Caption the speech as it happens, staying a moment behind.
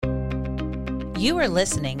You are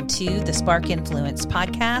listening to the Spark Influence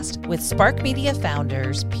podcast with Spark Media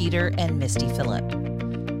founders Peter and Misty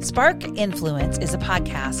Phillip. Spark Influence is a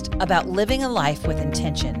podcast about living a life with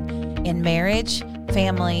intention in marriage,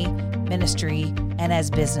 family, ministry, and as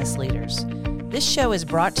business leaders. This show is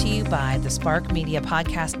brought to you by the Spark Media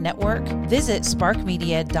Podcast Network. Visit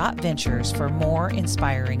sparkmedia.ventures for more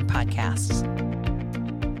inspiring podcasts.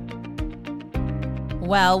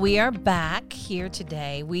 Well, we are back here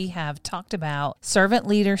today. We have talked about servant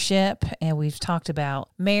leadership and we've talked about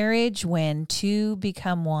marriage when two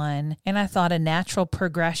become one. And I thought a natural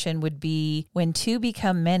progression would be when two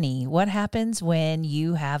become many. What happens when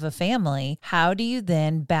you have a family? How do you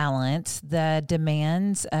then balance the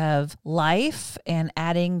demands of life and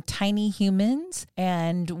adding tiny humans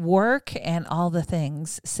and work and all the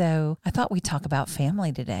things? So I thought we'd talk about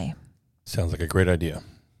family today. Sounds like a great idea.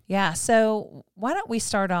 Yeah, so why don't we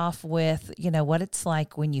start off with, what it's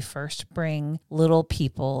like when you first bring little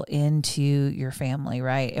people into your family,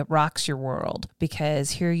 right? It rocks your world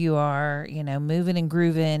because here you are, moving and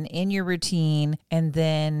grooving in your routine, and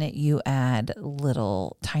then you add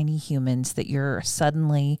little tiny humans that you're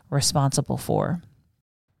suddenly responsible for.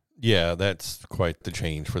 Yeah, that's quite the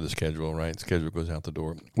change for the schedule, right? Schedule goes out the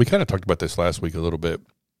door. We kind of talked about this last week a little bit,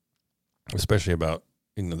 especially about,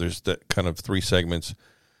 there's that kind of three segments.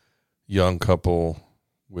 Young couple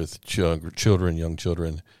with young children,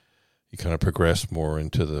 you kind of progress more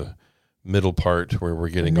into the middle part where we're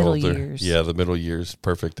getting older. Years. Yeah, the middle years,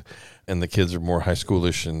 perfect. And the kids are more high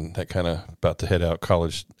schoolish and that kind of about to head out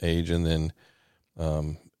college age, and then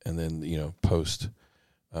post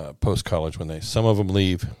college when some of them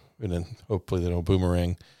leave, and then hopefully they don't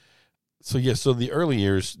boomerang. So the early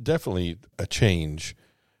years definitely a change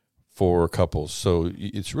for couples. So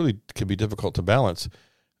it's really can be difficult to balance.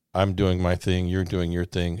 I'm doing my thing, you're doing your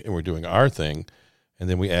thing, and we're doing our thing. And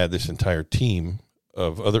then we add this entire team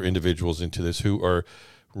of other individuals into this who are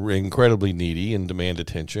incredibly needy and demand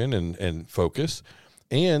attention and focus.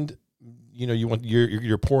 And,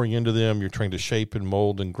 you're pouring into them, you're trying to shape and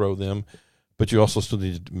mold and grow them, but you also still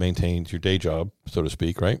need to maintain your day job, so to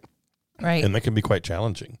speak, right? Right. And that can be quite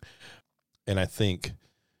challenging. And I think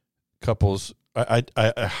couples, I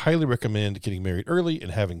highly recommend getting married early and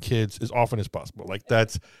having kids as often as possible.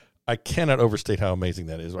 I cannot overstate how amazing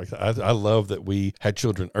that is. I love that we had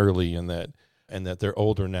children early and that they're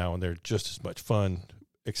older now and they're just as much fun,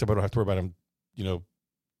 except I don't have to worry about them,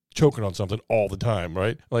 choking on something all the time,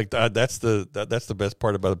 right? That's the best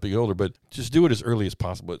part about being older, but just do it as early as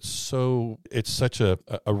possible. It's such a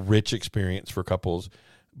rich experience for couples,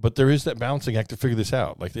 but there is that balancing act to figure this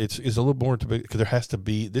out. It's a little more because there has to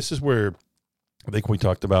be, this is where I think we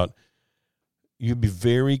talked about you be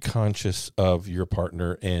very conscious of your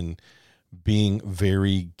partner and being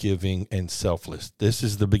very giving and selfless. This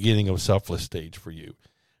is the beginning of a selfless stage for you,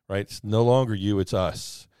 right? It's no longer you, it's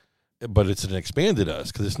us, but it's an expanded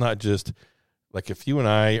us because it's not just like if you and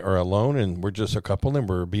I are alone and we're just a couple and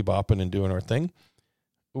we're bebopping and doing our thing,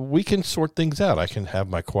 we can sort things out. I can have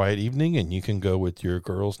my quiet evening and you can go with your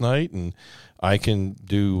girls' night and I can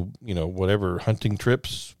do, whatever hunting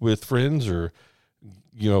trips with friends or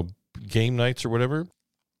game nights or whatever.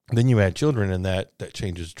 Then you add children and that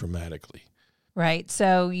changes dramatically. Right.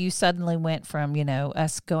 So you suddenly went from,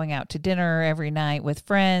 us going out to dinner every night with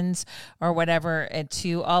friends or whatever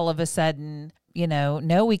to all of a sudden,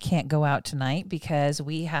 no, we can't go out tonight because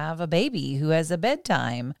we have a baby who has a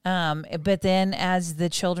bedtime. But then as the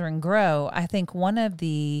children grow, I think one of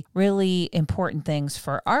the really important things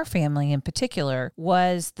for our family in particular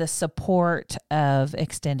was the support of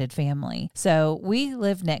extended family. So we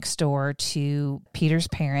lived next door to Peter's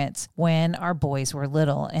parents when our boys were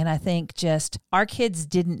little. And I think just our kids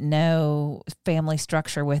didn't know family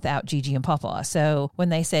structure without Gigi and Papa. So when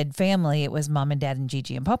they said family, it was mom and dad and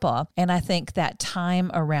Gigi and Papa. And I think that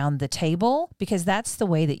time around the table, because that's the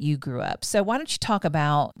way that you grew up. So why don't you talk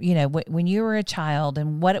about, when you were a child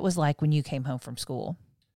and what it was like when you came home from school?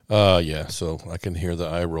 Yeah. So I can hear the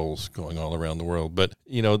eye rolls going all around the world, but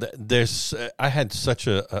I had such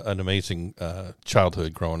an amazing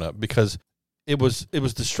childhood growing up because it was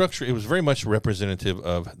the structure. It was very much representative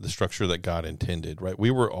of the structure that God intended, right?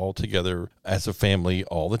 We were all together as a family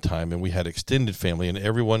all the time, and we had extended family, and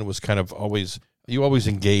everyone was kind of always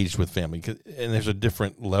engaged with family. And there's a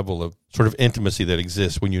different level of sort of intimacy that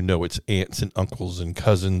exists when it's aunts and uncles and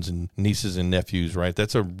cousins and nieces and nephews, right?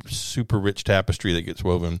 That's a super rich tapestry that gets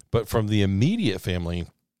woven. But from the immediate family,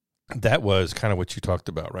 that was kind of what you talked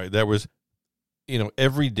about, right? That was,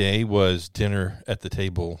 every day was dinner at the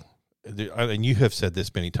table. And you have said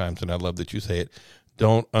this many times, and I love that you say it.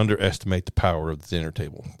 Don't underestimate the power of the dinner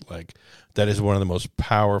table. That is one of the most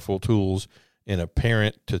powerful tools in a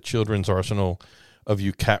parent to children's arsenal of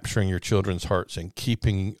you capturing your children's hearts and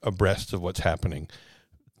keeping abreast of what's happening.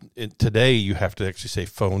 Today, you have to actually say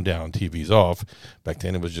phone down, TV's off. Back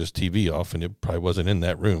then, it was just TV off, and it probably wasn't in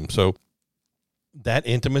that room. So that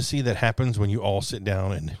intimacy that happens when you all sit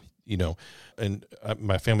down and,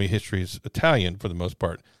 my family history is Italian for the most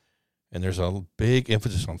part, and there's a big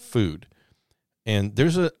emphasis on food. And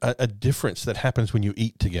there's a difference that happens when you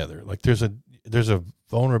eat together. Like there's a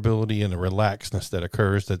vulnerability and a relaxedness that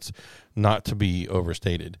occurs that's not to be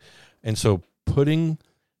overstated. And so putting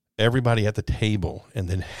everybody at the table and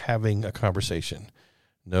then having a conversation.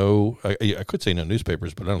 I could say no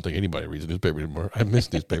newspapers, but I don't think anybody reads a newspaper anymore. I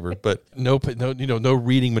miss newspaper, but no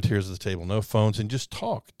reading materials at the table, no phones, and just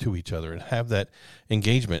talk to each other and have that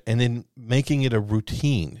engagement, and then making it a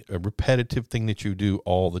routine, a repetitive thing that you do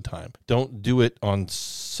all the time. Don't do it on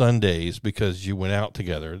Sundays because you went out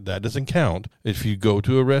together. That doesn't count. If you go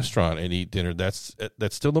to a restaurant and eat dinner, that's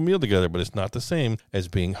still a meal together, but it's not the same as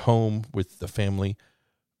being home with the family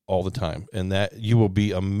all the time. And that you will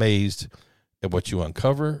be amazed at what you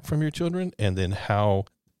uncover from your children, and then how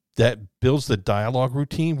that builds the dialogue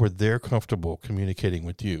routine where they're comfortable communicating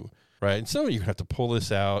with you, right? And some of you have to pull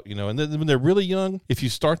this out, and then when they're really young, if you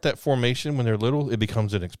start that formation when they're little, it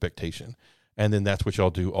becomes an expectation. And then that's what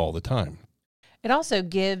y'all do all the time. It also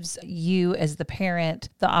gives you as the parent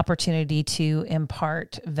the opportunity to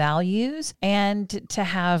impart values and to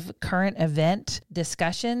have current event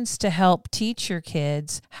discussions to help teach your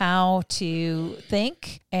kids how to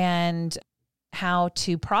think and how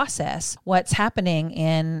to process what's happening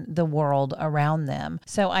in the world around them.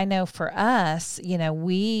 So I know for us,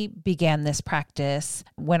 we began this practice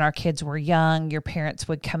when our kids were young. Your parents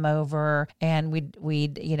would come over and we'd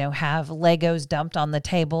have Legos dumped on the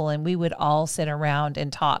table and we would all sit around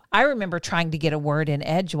and talk. I remember trying to get a word in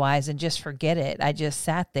edgewise and just forget it. I just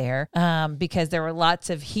sat there because there were lots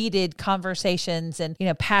of heated conversations and,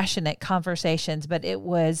 passionate conversations, but it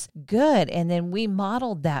was good. And then we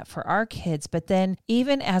modeled that for our kids. But then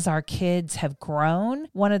even as our kids have grown,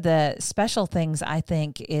 one of the special things I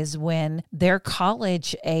think is when their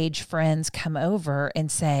college age friends come over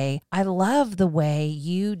and say, I love the way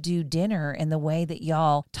you do dinner and the way that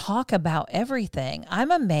y'all talk about everything.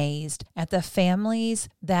 I'm amazed at the families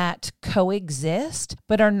that coexist,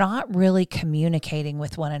 but are not really communicating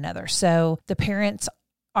with one another. So the parents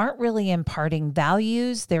aren't really imparting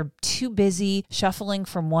values. They're too busy shuffling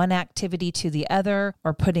from one activity to the other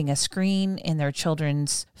or putting a screen in their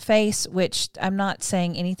children's face, which I'm not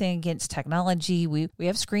saying anything against technology. We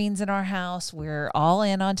have screens in our house. We're all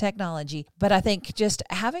in on technology. But I think just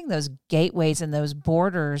having those gateways and those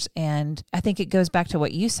borders, and I think it goes back to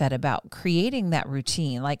what you said about creating that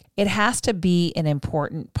routine. Like it has to be an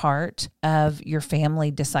important part of your family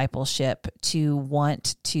discipleship to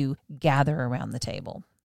want to gather around the table.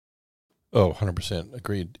 Oh, 100%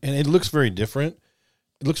 agreed. And it looks very different.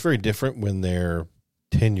 It looks very different when they're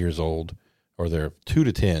 10 years old or they're 2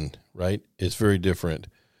 to 10, right? It's very different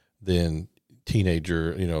than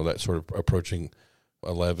teenager, that sort of approaching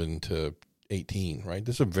 11 to 18, right?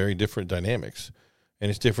 These are very different dynamics. And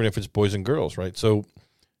it's different if it's boys and girls, right? So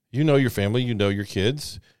your family, your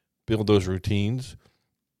kids, build those routines,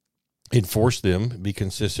 enforce them, be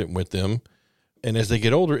consistent with them. And as they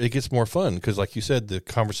get older, it gets more fun because, like you said, the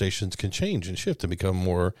conversations can change and shift and become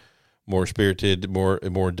more spirited,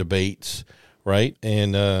 more debates, right?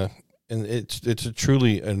 And it's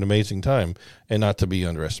truly an amazing time, and not to be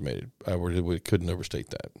underestimated. We couldn't overstate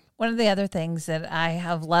that. One of the other things that I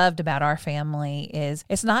have loved about our family is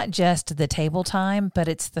it's not just the table time, but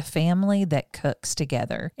it's the family that cooks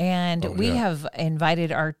together. And we have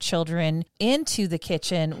invited our children into the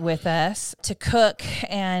kitchen with us to cook,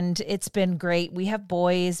 and it's been great. We have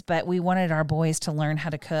boys, but we wanted our boys to learn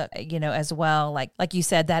how to cook, as well. Like you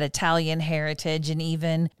said, that Italian heritage, and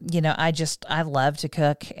even, I love to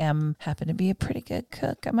cook. Happen to be a pretty good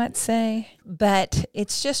cook, I might say. But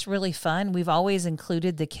it's just really fun. We've always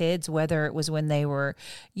included the kids, whether it was when they were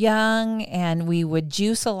young, and we would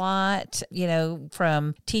juice a lot,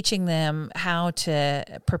 from teaching them how to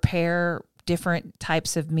prepare different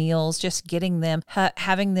types of meals, just getting them,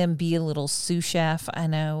 having them be a little sous chef. I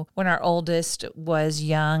know when our oldest was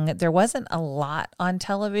young, there wasn't a lot on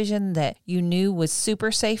television that you knew was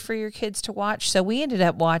super safe for your kids to watch. So we ended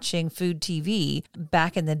up watching food TV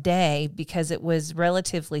back in the day because it was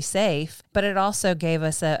relatively safe, but it also gave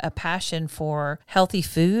us a passion for healthy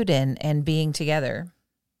food and being together.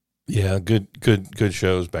 Yeah, good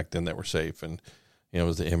shows back then that were safe. And it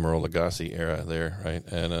was the Emeril Lagasse era there, right?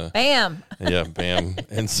 And bam, yeah, bam.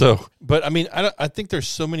 And so, but I think there's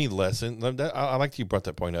so many lessons. I like that you brought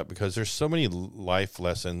that point up because there's so many life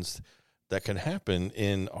lessons that can happen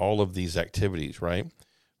in all of these activities, right?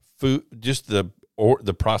 Food, just the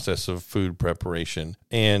process of food preparation.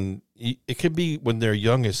 And it could be when they're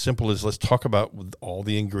young as simple as let's talk about all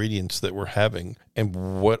the ingredients that we're having and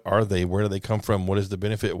what are they, where do they come from, what is the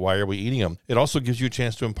benefit, why are we eating them? It also gives you a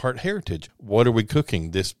chance to impart heritage. What are we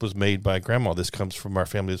cooking? This was made by grandma. This comes from our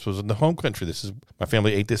family. This was in the home country. This is my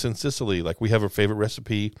family ate this in Sicily. Like we have a favorite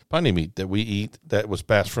recipe, pane meat, that we eat that was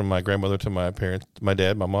passed from my grandmother to my parents, my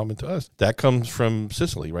dad, my mom, and to us. That comes from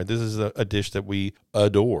Sicily, right? This is a dish that we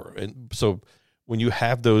adore. And so when you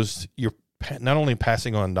have those, you're not only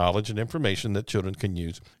passing on knowledge and information that children can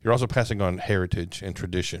use, you're also passing on heritage and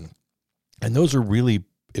tradition. And those are really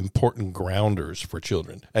important grounders for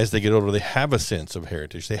children. As they get older, they have a sense of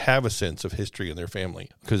heritage. They have a sense of history in their family,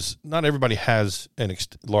 because not everybody has a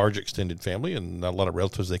large extended family and not a lot of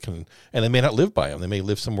relatives and they may not live by them. They may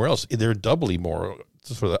live somewhere else. They're doubly more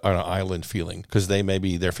sort of on an island feeling because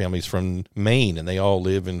their family's from Maine and they all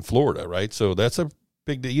live in Florida, right? So that's a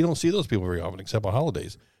big deal. You don't see those people very often except on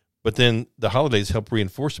holidays. But then the holidays help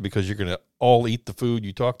reinforce it because you're going to all eat the food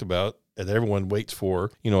you talked about that everyone waits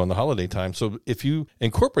for, on the holiday time. So if you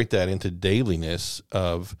incorporate that into dailiness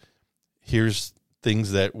of here's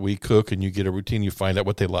things that we cook and you get a routine, you find out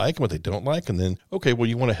what they like and what they don't like. And then, okay, well,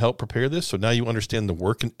 you want to help prepare this. So now you understand the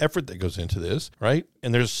work and effort that goes into this, right?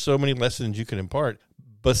 And there's so many lessons you can impart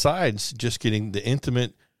besides just getting the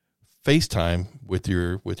intimate FaceTime with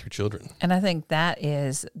your children. And I think that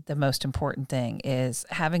is the most important thing, is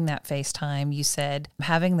having that FaceTime. You said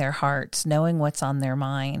having their hearts, knowing what's on their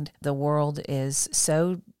mind. The world is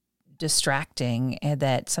so distracting and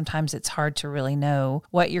that sometimes it's hard to really know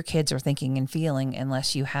what your kids are thinking and feeling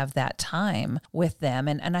unless you have that time with them.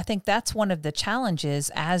 And I think that's one of the challenges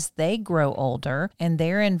as they grow older and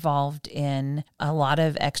they're involved in a lot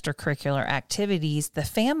of extracurricular activities. The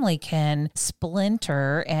family can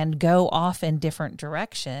splinter and go off in different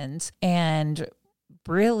directions, and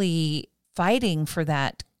really fighting for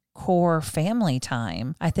that core family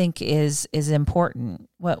time, I think is important.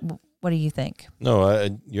 What do you think? No,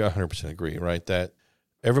 you 100% agree, right? That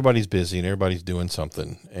everybody's busy and everybody's doing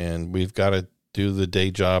something, and we've got to do the day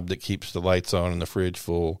job that keeps the lights on and the fridge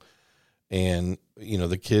full. And,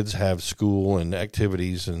 the kids have school and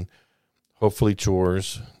activities and hopefully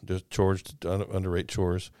chores, underrate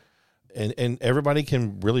chores. And everybody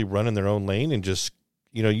can really run in their own lane and just,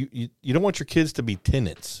 you don't want your kids to be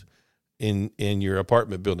tenants in your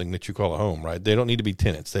apartment building that you call a home, right? They don't need to be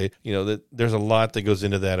tenants. There's a lot that goes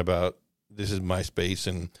into that about this is my space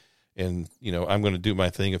and I'm going to do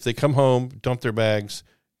my thing. If they come home, dump their bags,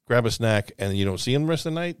 grab a snack, and you don't see them the rest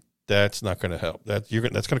of the night, that's not going to help. That's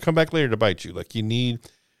going to come back later to bite you. Like, you need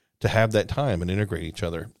to have that time and integrate each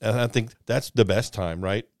other. And I think that's the best time,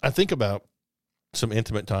 right? I think about some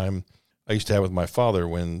intimate time I used to have with my father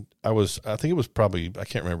when I think it was probably, I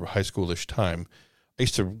can't remember, high schoolish time. I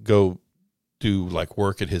used to go do like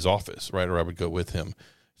work at his office, right? Or I would go with him.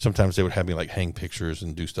 Sometimes they would have me like hang pictures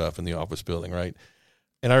and do stuff in the office building, right?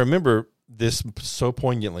 And I remember this so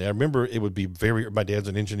poignantly. I remember it would be my dad's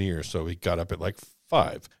an engineer, so he got up at like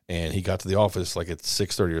 5 and he got to the office like at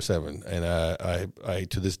 6:30 or 7. And I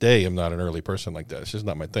to this day am not an early person like that. It's just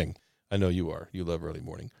not my thing. I know you are. You love early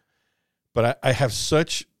morning. But I have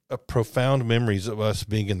such profound memories of us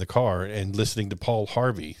being in the car and listening to Paul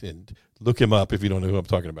Harvey, and look him up if you don't know who I'm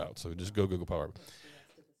talking about. So just go Google Paul Harvey.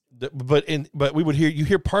 But we would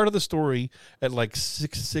hear part of the story at like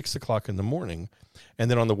 6 o'clock in the morning,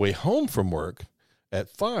 and then on the way home from work at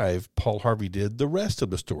 5, Paul Harvey did the rest of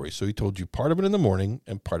the story. So he told you part of it in the morning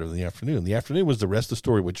and part of it in the afternoon. The afternoon was the rest of the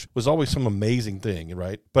story, which was always some amazing thing,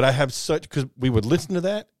 right? But I have because we would listen to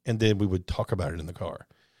that and then we would talk about it in the car.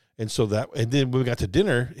 And then when we got to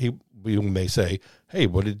dinner, we may say, "Hey,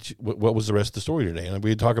 what was the rest of the story today?" And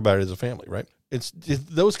we'd talk about it as a family, right? It's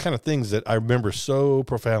those kind of things that I remember so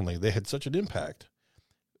profoundly. They had such an impact.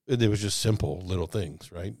 It was just simple little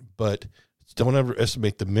things, right? But don't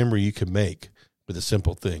underestimate the memory you can make with a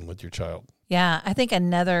simple thing with your child. Yeah, I think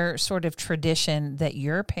another sort of tradition that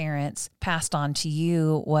your parents passed on to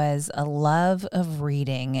you was a love of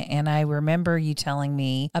reading. And I remember you telling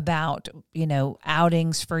me about,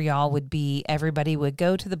 outings for y'all would be everybody would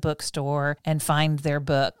go to the bookstore and find their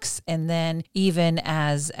books. And then even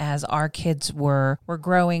as our kids were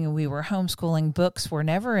growing and we were homeschooling, books were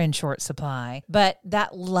never in short supply. But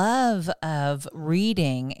that love of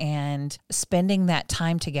reading and spending that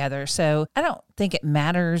time together. So I don't think it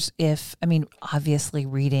matters mean, obviously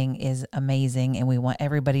reading is amazing and we want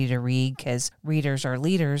everybody to read because readers are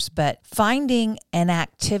leaders, but finding an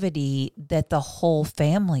activity that the whole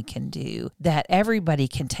family can do, that everybody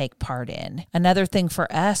can take part in. Another thing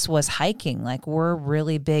for us was hiking. Like, we're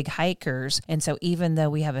really big hikers. And so even though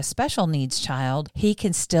we have a special needs child, he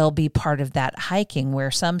can still be part of that hiking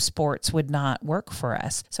where some sports would not work for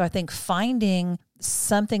us. So I think finding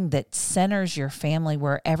something that centers your family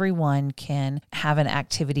where everyone can have an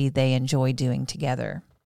activity they enjoy doing together.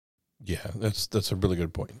 Yeah, that's a really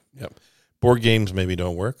good point. Yep. Board games maybe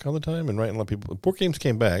don't work all the time, and right, a lot of people, board games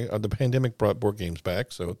came back. The pandemic brought board games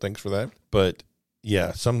back, so thanks for that. But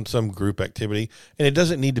yeah, some group activity, and it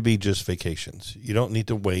doesn't need to be just vacations. You don't need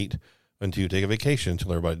to wait until you take a vacation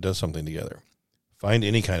until everybody does something together. Find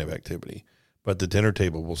any kind of activity, but the dinner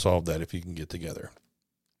table will solve that if you can get together.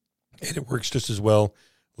 And it works just as well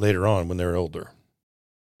later on when they're older.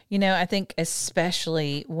 You know, I think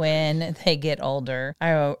especially when they get older.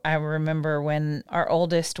 I remember when our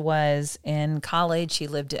oldest was in college, he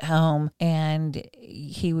lived at home, and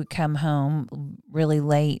he would come home really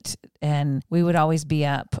late, and we would always be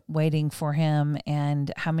up waiting for him.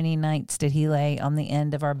 And how many nights did he lay on the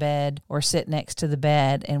end of our bed or sit next to the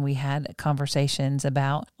bed? And we had conversations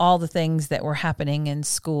about all the things that were happening in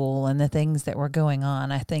school and the things that were going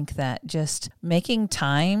on. I think that just making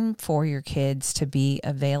time for your kids to be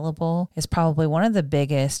available is probably one of the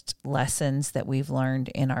biggest lessons that we've learned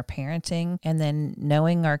in our parenting. And then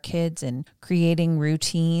knowing our kids and creating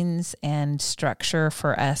routines and structure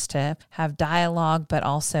for us to have dialogue, but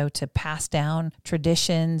also to pass down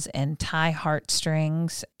traditions and tie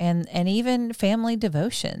heartstrings, and even family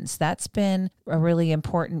devotions. That's been a really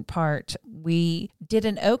important part. We did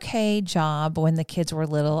an okay job when the kids were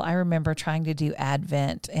little. I remember trying to do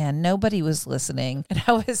Advent and nobody was listening, and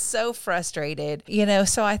I was so frustrated,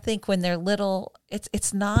 so I think when they're little,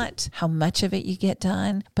 it's not how much of it you get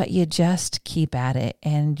done, but you just keep at it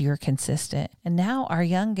and you're consistent. And now our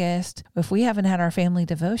youngest, if we haven't had our family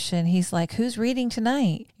devotion, he's like, who's reading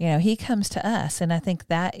tonight? He comes to us. And I think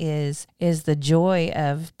that is the joy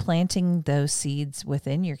of planting those seeds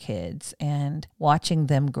within your kids and watching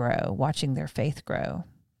them grow, watching their faith grow.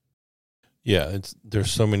 Yeah,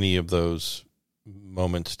 there's so many of those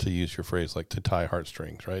moments, to use your phrase, like to tie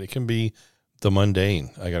heartstrings, right? It can be the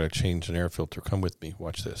mundane. I got to change an air filter. Come with me.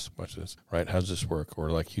 Watch this, right? How's this work?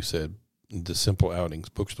 Or like you said, the simple outings,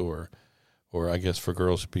 bookstore, or I guess for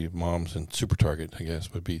girls it'd be moms and Super Target, I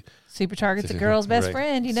guess would be. Super Target's a girl's best right.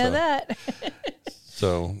 friend. You know that.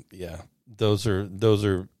 So yeah, those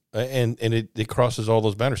are, and it crosses all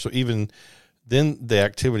those boundaries. So even then the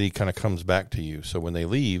activity kind of comes back to you. So when they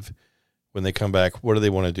leave, when they come back, what do they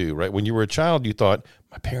want to do, right? When you were a child, you thought,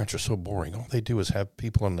 my parents are so boring. All they do is have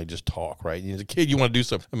people and they just talk, right? As a kid, you want to do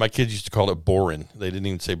something. And my kids used to call it boring. They didn't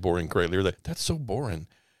even say boring correctly. They're like, that's so boring.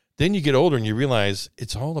 Then you get older and you realize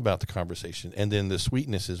it's all about the conversation. And then the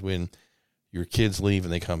sweetness is when your kids leave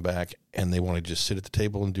and they come back and they want to just sit at the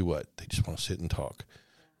table and do what? They just want to sit and talk,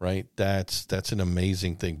 right? That's an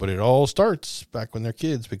amazing thing. But it all starts back when they're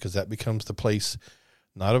kids, because that becomes the place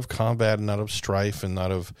not of combat and not of strife and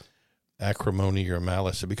not of acrimony or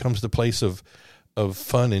malice. It becomes the place of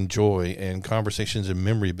fun and joy and conversations and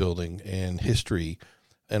memory building and history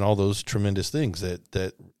and all those tremendous things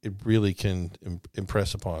that it really can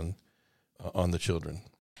impress upon on the children.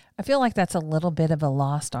 I feel like that's a little bit of a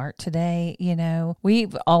lost art today.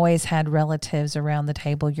 We've always had relatives around the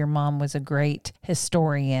table. Your mom was a great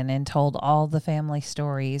historian and told all the family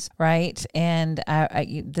stories, right? And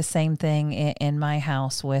I the same thing in my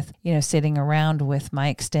house with, sitting around with my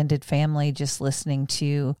extended family, just listening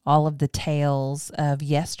to all of the tales of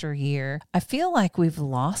yesteryear. I feel like we've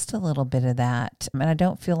lost a little bit of that. And I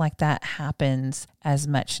don't feel like that happens as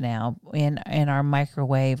much now in our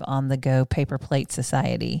microwave on the go paper plate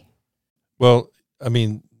society. Well, I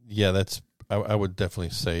mean, yeah, I would definitely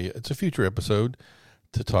say it's a future episode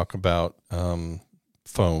to talk about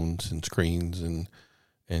phones and screens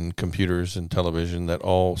and computers and television that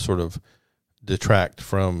all sort of detract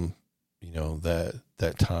from,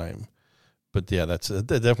 that time. But yeah, that's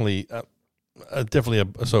definitely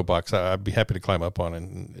a soapbox I'd be happy to climb up on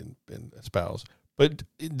and espouse. But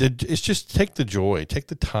it's just take the joy, take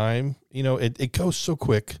the time. It goes so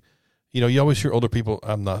quick. You always hear older people.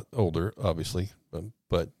 I'm not older, obviously,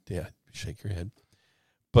 but yeah, shake your head.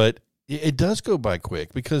 But it does go by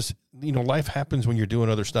quick because, life happens when you're doing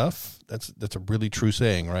other stuff. That's a really true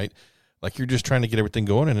saying, right? Like you're just trying to get everything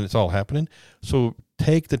going and it's all happening. So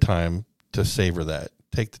take the time to savor that.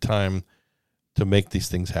 Take the time to make these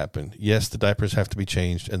things happen. Yes, the diapers have to be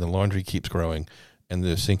changed and the laundry keeps growing and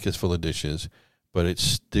the sink is full of dishes,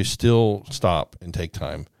 but there's still stop and take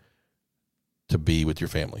time to be with your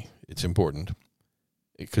family. It's important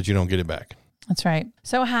because you don't get it back. That's right.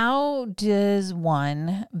 So how does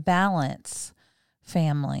one balance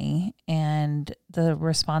family and the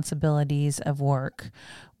responsibilities of work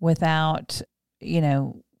without,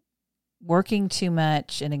 working too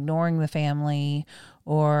much and ignoring the family,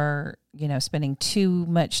 or, spending too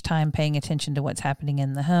much time paying attention to what's happening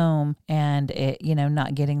in the home and it,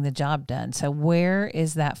 not getting the job done? So where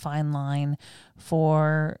is that fine line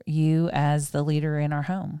for you as the leader in our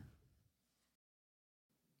home?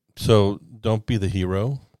 So don't be the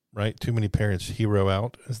hero, right? Too many parents hero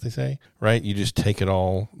out, as they say, right? You just take it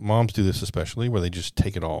all. Moms do this especially, where they just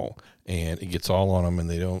take it all and it gets all on them, and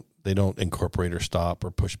they don't incorporate or stop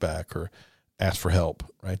or push back or ask for help,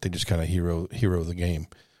 right? They just kind of hero the game.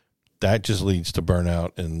 That just leads to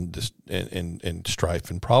burnout and strife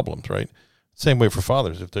and problems, right? Same way for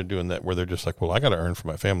fathers, if they're doing that, where they're just like, well, I got to earn for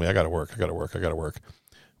my family. I got to work.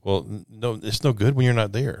 Well, no, it's no good when you're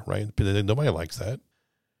not there, right? Nobody likes that.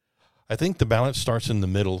 I think the balance starts in the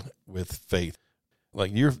middle with faith.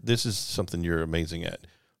 Like this is something you're amazing at.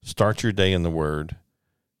 Start your day in the Word,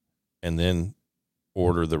 and then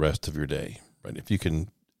order the rest of your day, right? If you can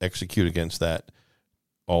execute against that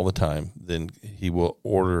all the time, then He will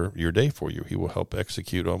order your day for you. He will help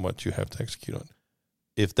execute on what you have to execute on.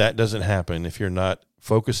 If that doesn't happen, if you're not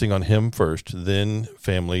focusing on Him first, then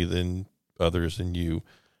family, then others, and you,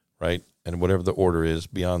 right? And whatever the order is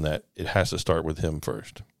beyond that, it has to start with Him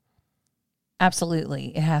first.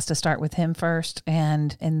 Absolutely. It has to start with Him first,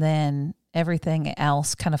 and then everything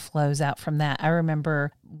else kind of flows out from that. I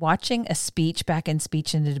remember watching a speech back in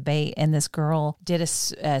Speech and Debate, and this girl did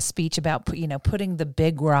a speech about, putting the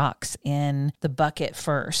big rocks in the bucket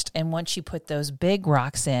first. And once you put those big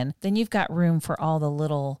rocks in, then you've got room for all the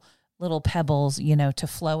little pebbles, to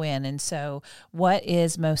flow in. And so what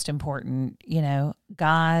is most important?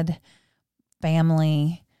 God,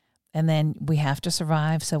 family, and then we have to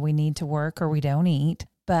survive, so we need to work or we don't eat.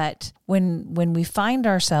 But when we find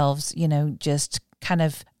ourselves, just kind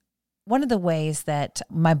of, one of the ways that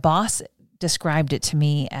my boss described it to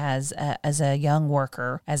me as a young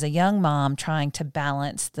worker, as a young mom trying to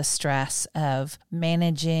balance the stress of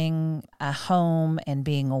managing a home and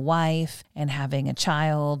being a wife and having a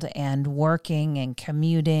child and working and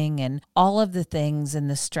commuting and all of the things and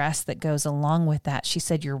the stress that goes along with that. She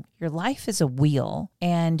said, your life is a wheel,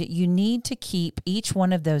 and you need to keep each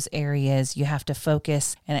one of those areas. You have to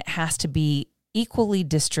focus, and it has to be equally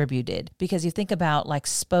distributed, because you think about like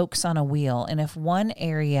spokes on a wheel, and if one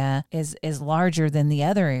area is larger than the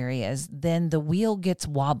other areas, then the wheel gets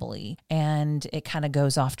wobbly and it kind of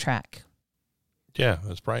goes off track. Yeah,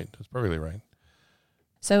 that's right. That's perfectly right.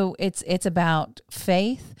 So it's about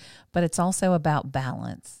faith, but it's also about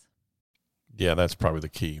balance. Yeah, that's probably the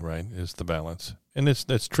key, right? Is the balance. And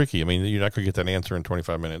that's tricky. I mean, you're not going to get that answer in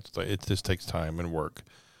 25 minutes. It just takes time and work.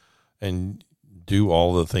 And do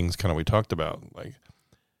all the things kind of we talked about. Like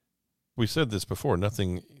we said this before,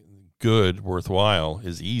 nothing good, worthwhile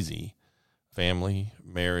is easy. Family,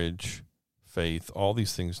 marriage, faith, all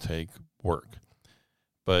these things take work.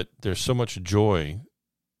 But there's so much joy,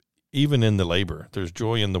 even in the labor. There's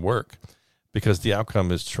joy in the work because the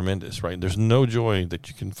outcome is tremendous, right? There's no joy that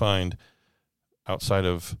you can find outside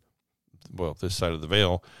of, this side of the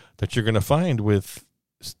veil that you're going to find with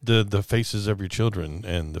the faces of your children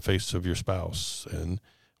and the face of your spouse. And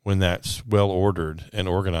when that's well ordered and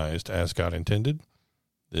organized as God intended,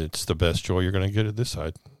 it's the best joy you're going to get at this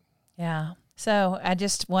side. Yeah. So I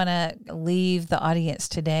just want to leave the audience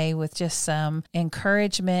today with just some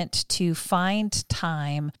encouragement to find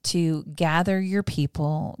time to gather your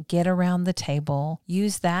people, get around the table,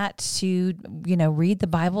 use that to, read the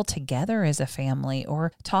Bible together as a family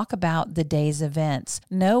or talk about the day's events.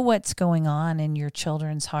 Know what's going on in your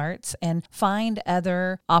children's hearts and find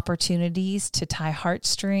other opportunities to tie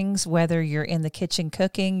heartstrings, whether you're in the kitchen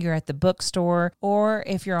cooking, you're at the bookstore, or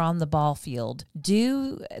if you're on the ball field.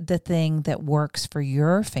 Do the thing that works for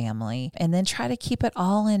your family, and then try to keep it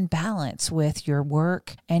all in balance with your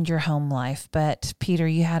work and your home life. But Peter,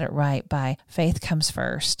 you had it right by faith comes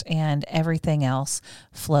first and everything else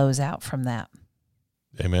flows out from that.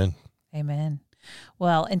 Amen. Amen.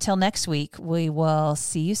 Well, until next week, we will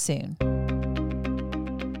see you soon.